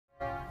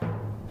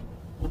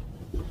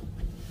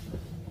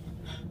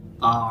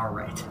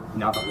Alright,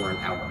 now that we're in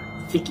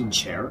our thinking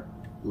chair,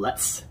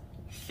 let's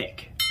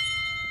think.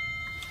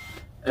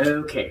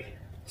 Okay,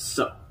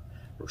 so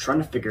we're trying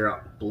to figure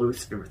out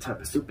Blue's favorite type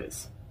of soup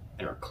is.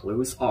 And our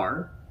clues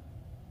are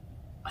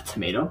a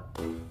tomato,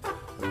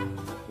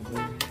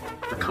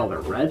 the color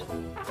red,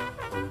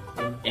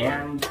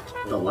 and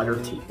the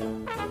letter T.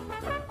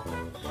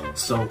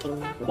 So,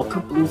 what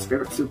could Blue's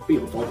favorite soup be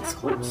with all these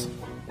clues?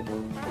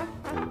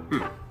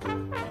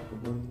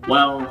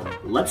 Well,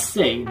 let's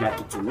say that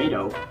the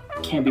tomato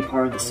can be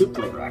part of the soup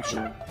flavor,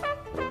 actually.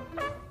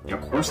 And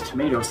of course,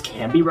 tomatoes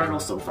can be red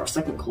also for our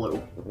second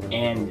clue.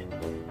 And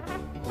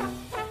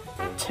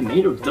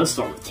tomato does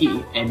start with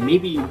T, and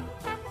maybe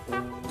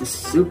the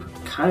soup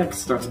kind of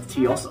starts with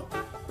T also.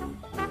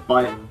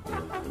 But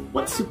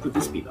what soup would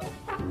this be, though?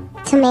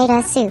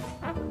 Tomato soup.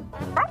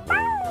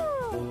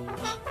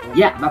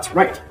 Yeah, that's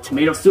right.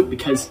 Tomato soup,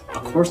 because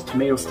of course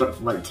tomatoes start with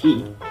the letter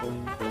T.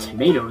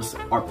 Tomatoes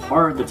are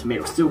part of the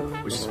tomato soup,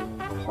 which is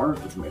part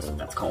of the tomato soup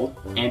that's called.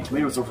 And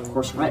tomatoes are of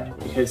course red,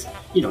 because,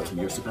 you know,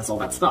 tomato soup has all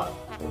that stuff.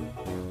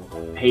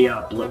 Hey,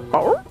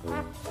 Blue.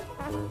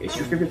 Is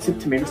your favorite soup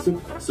tomato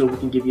soup? So we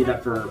can give you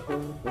that for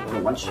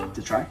lunch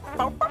to try?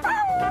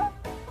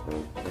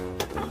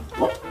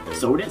 Well,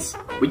 so it is.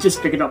 We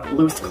just figured out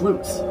Blue's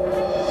clues.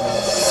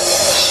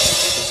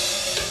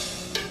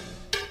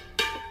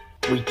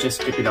 We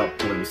just figured out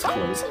Blue's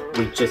clues.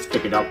 We just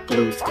figured out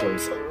Blue's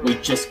clues. We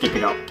just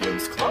figured out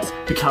Blue's clues.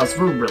 Because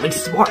we're really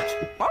smart!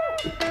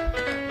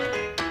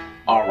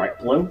 Alright,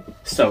 Blue.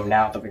 So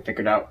now that we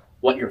figured out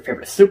what your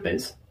favorite soup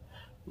is,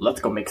 let's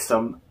go make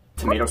some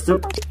tomato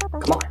soup.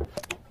 Come on.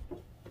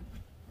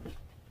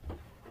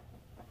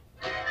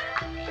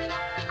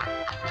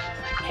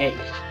 Hey,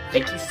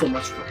 thank you so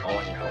much for all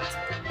your help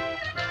today.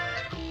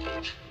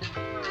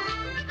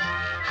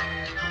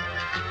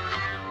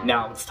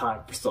 Now it's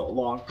time for so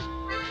long,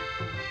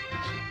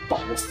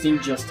 but we'll sing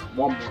just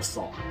one more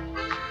song.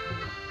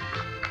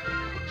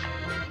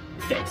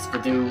 Thanks for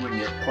doing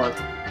your part.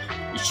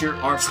 You sure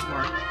are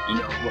smart, you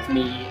know, with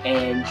me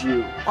and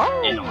you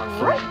and our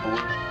friend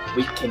Blue.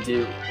 We can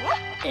do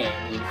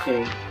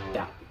anything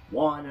that we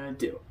wanna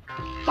do.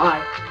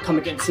 Bye. Come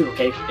again soon,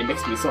 okay? It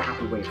makes me so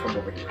happy when you come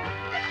over here.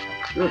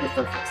 You're a good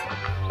friend next time.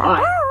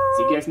 Bye.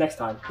 See you guys next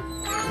time.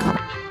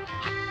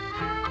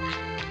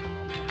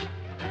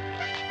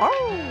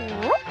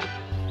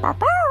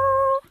 Bye-bye.